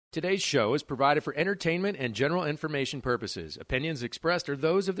Today's show is provided for entertainment and general information purposes. Opinions expressed are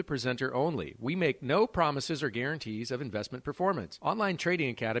those of the presenter only. We make no promises or guarantees of investment performance. Online Trading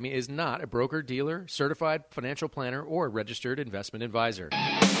Academy is not a broker, dealer, certified financial planner, or registered investment advisor.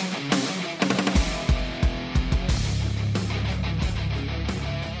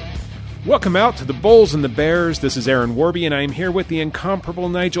 Welcome out to the Bulls and the Bears. This is Aaron Warby, and I am here with the incomparable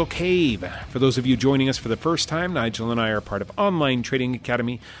Nigel Cave. For those of you joining us for the first time, Nigel and I are part of Online Trading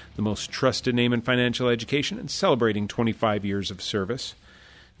Academy, the most trusted name in financial education, and celebrating 25 years of service.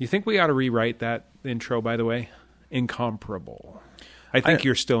 You think we ought to rewrite that intro, by the way? Incomparable. I think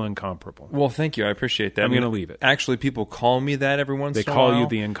you're still incomparable. Well, thank you. I appreciate that. I'm going to leave it. Actually, people call me that every once in a while. They call you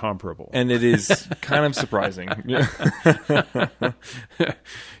the incomparable. And it is kind of surprising.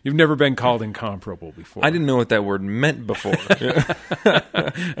 You've never been called incomparable before. I didn't know what that word meant before.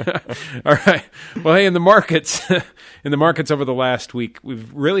 All right. Well, hey, in the markets over the last week,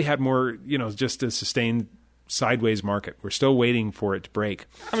 we've really had more, just a sustained sideways market. We're still waiting for it to break.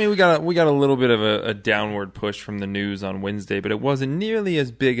 I mean, we got a little bit of a downward push from the news on Wednesday, but it wasn't nearly as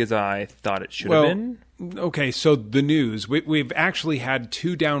big as I thought it should have been. Okay, so the news. We've actually had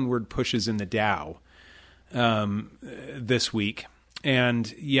two downward pushes in the Dow this week. And,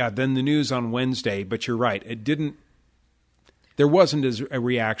 then the news on Wednesday, but you're right. There wasn't a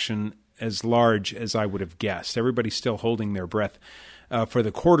reaction as large as I would have guessed. Everybody's still holding their breath for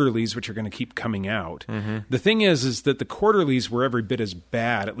the quarterlies, which are going to keep coming out. Mm-hmm. The thing is that the quarterlies were every bit as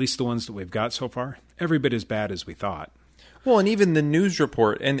bad, at least the ones that we've got so far, every bit as bad as we thought. Well, and even the news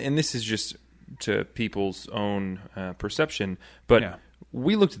report, and this is just to people's own perception, but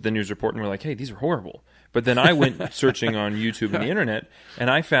we looked at the news report and we're like, hey, these are horrible. But then I went searching on YouTube and the internet, and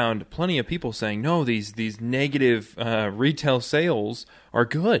I found plenty of people saying, no, these negative retail sales are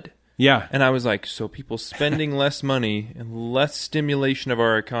good. Yeah. And I was like, so people spending less money and less stimulation of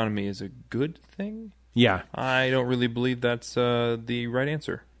our economy is a good thing? Yeah. I don't really believe that's the right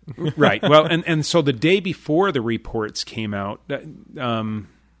answer. Right. Well, and so the day before the reports came out, the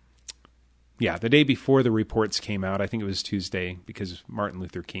day before the reports came out, I think it was Tuesday because Martin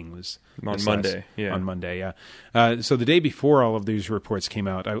Luther King was on Monday. On Monday, yeah. So the day before all of these reports came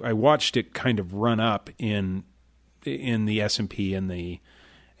out, I watched it kind of run up in the S&P and the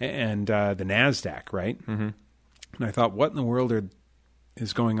NASDAQ, right? Mm-hmm. And I thought, what in the world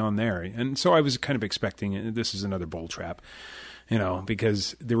is going on there? And so I was kind of expecting this is another bull trap,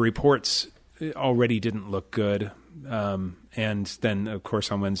 because the reports already didn't look good. And then, of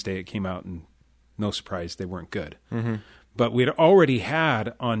course, on Wednesday it came out, and no surprise, they weren't good. Mm-hmm. But we'd already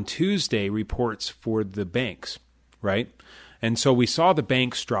had on Tuesday reports for the banks, right? And so we saw the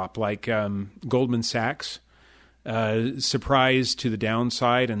banks drop, like Goldman Sachs, surprise to the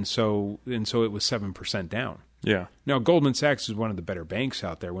downside, and so it was 7% down. Yeah. Now Goldman Sachs is one of the better banks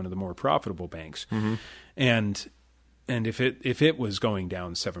out there, one of the more profitable banks, mm-hmm. and if it was going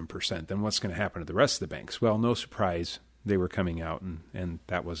down 7%, then what's going to happen to the rest of the banks? Well, no surprise, they were coming out, and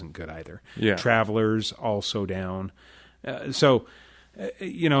that wasn't good either. Yeah. Travelers also down. And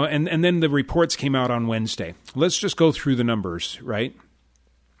then the reports came out on Wednesday. Let's just go through the numbers, right?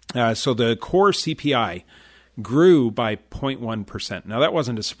 So the core CPI grew by 0.1%. Now, that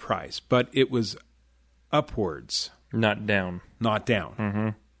wasn't a surprise, but it was upwards. Not down. Mm-hmm.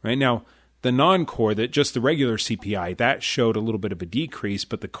 Right? Now, the non-core, just the regular CPI, that showed a little bit of a decrease,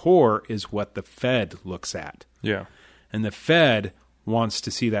 but the core is what the Fed looks at. Yeah. And the Fed wants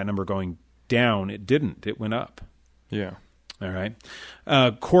to see that number going down. It didn't. It went up. Yeah. All right.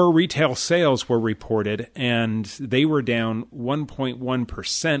 Core retail sales were reported, and they were down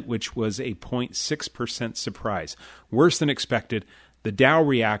 1.1%, which was a 0.6% surprise. Worse than expected. The Dow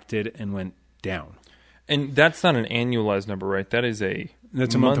reacted and went down. And that's not an annualized number, right? That's a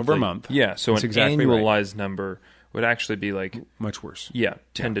month over month. Yeah, so that's an exactly annualized right. number would actually be like... Much worse. Yeah,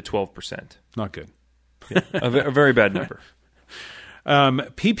 10 to 12%. Not good. Yeah, a very bad number.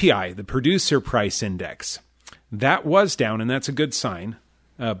 PPI, the Producer Price Index, that was down, and that's a good sign,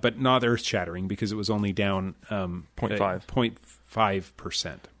 but not earth-shattering because it was only down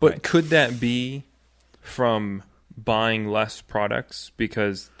 0.5%. But right. Could that be from buying less products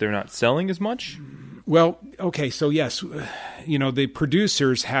because they're not selling as much? Well, okay, so yes, the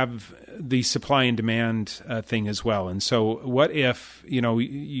producers have the supply and demand thing as well. And so what if,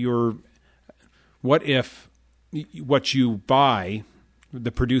 what you buy,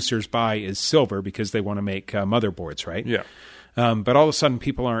 the producers buy is silver because they want to make motherboards, right? Yeah. But all of a sudden,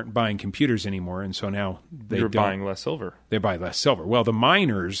 people aren't buying computers anymore, and so now they're buying less silver. They buy less silver. Well, the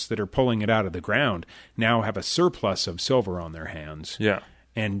miners that are pulling it out of the ground now have a surplus of silver on their hands. Yeah.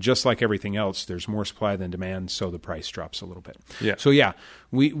 And just like everything else, there's more supply than demand, so the price drops a little bit. Yeah. So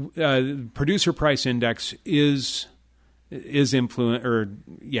producer price index is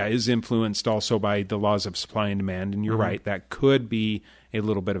influenced also by the laws of supply and demand. And you're right, that could be a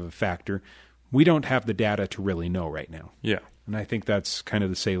little bit of a factor. We don't have the data to really know right now. Yeah. And I think that's kind of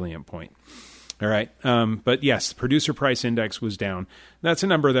the salient point. All right. But yes, the producer price index was down. That's a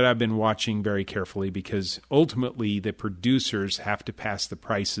number that I've been watching very carefully because ultimately the producers have to pass the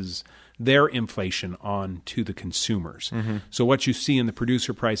prices, their inflation, on to the consumers. So what you see in the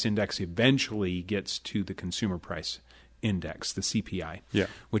producer price index eventually gets to the consumer price index, the CPI,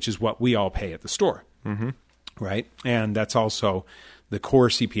 which is what we all pay at the store. Right? And that's also the core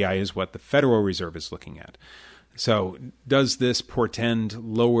CPI is what the Federal Reserve is looking at. So does this portend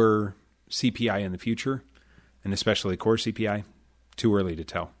lower CPI in the future, and especially core CPI? Too early to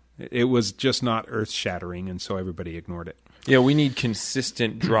tell. It was just not earth-shattering, and so everybody ignored it. Yeah, we need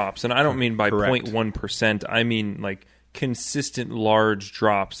consistent drops. And I don't mean by Correct. 0.1%. I mean like consistent large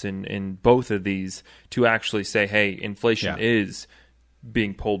drops in both of these to actually say, hey, inflation is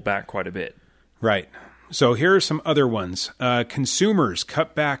being pulled back quite a bit. Right. So here are some other ones. Consumers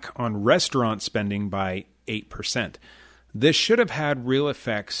cut back on restaurant spending by 8%. This should have had real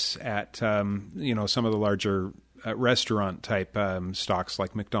effects at some of the larger restaurant type stocks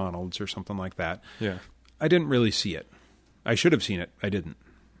like McDonald's or something like that. Yeah, I didn't really see it. I should have seen it. I didn't.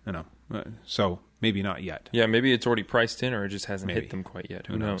 So maybe not yet. Yeah, maybe it's already priced in, or it just hasn't hit them quite yet.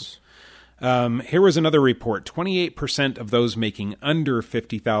 Who knows? Here was another report. 28% of those making under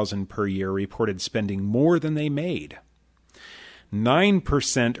 $50,000 per year reported spending more than they made.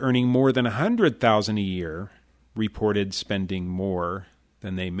 9% earning more than $100,000 a year reported spending more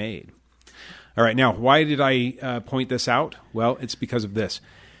than they made. All right, now, why did I point this out? Well, it's because of this.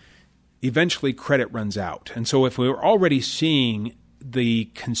 Eventually, credit runs out. And so if we were already seeing the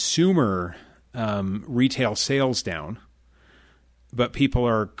consumer retail sales down, but people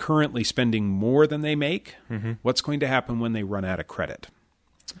are currently spending more than they make, what's going to happen when they run out of credit?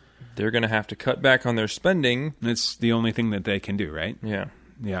 They're going to have to cut back on their spending. It's the only thing that they can do, right? Yeah.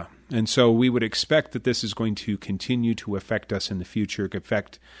 Yeah. And so we would expect that this is going to continue to affect us in the future,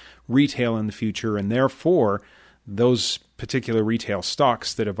 affect retail in the future, and therefore those particular retail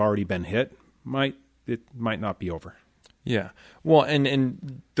stocks that have already been hit might not be over. Yeah. Well,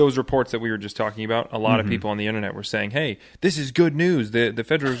 and those reports that we were just talking about, a lot of people on the internet were saying, hey, this is good news. The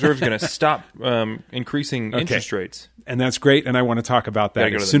Federal Reserve is going to stop increasing interest rates. And that's great, and I want to talk about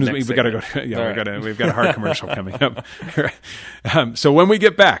that as soon as we've got to go. We've got a hard commercial coming up. So when we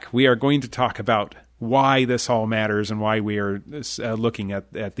get back, we are going to talk about why this all matters and why we are looking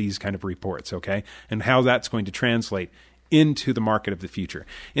at these kind of reports, okay, and how that's going to translate into the market of the future.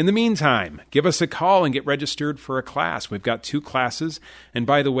 In the meantime, give us a call and get registered for a class. We've got 2 classes, and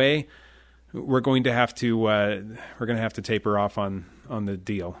by the way, we're going to have to taper off on the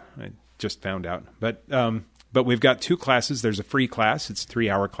deal. I just found out, but we've got 2 classes. There's a free class. It's a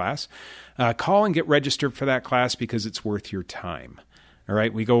 3-hour class. Call and get registered for that class because it's worth your time. All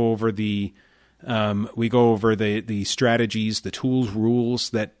right. We go over the strategies, the tools, rules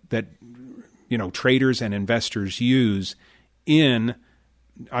that traders and investors use in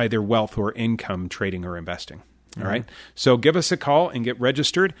either wealth or income trading or investing. All right. So give us a call and get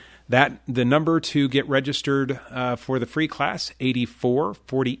registered. The number to get registered for the free class,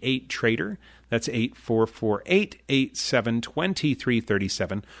 8448-TRADER. That's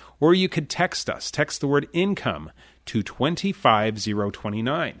 8448-872337. Or you could text us. Text the word income to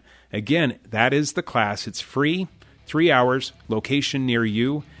 25029. Again, that is the class. It's free, 3 hours, location near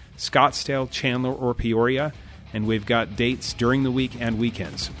you, Scottsdale, Chandler, or Peoria. And we've got dates during the week and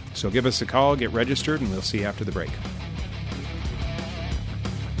weekends. So give us a call, get registered, and we'll see you after the break.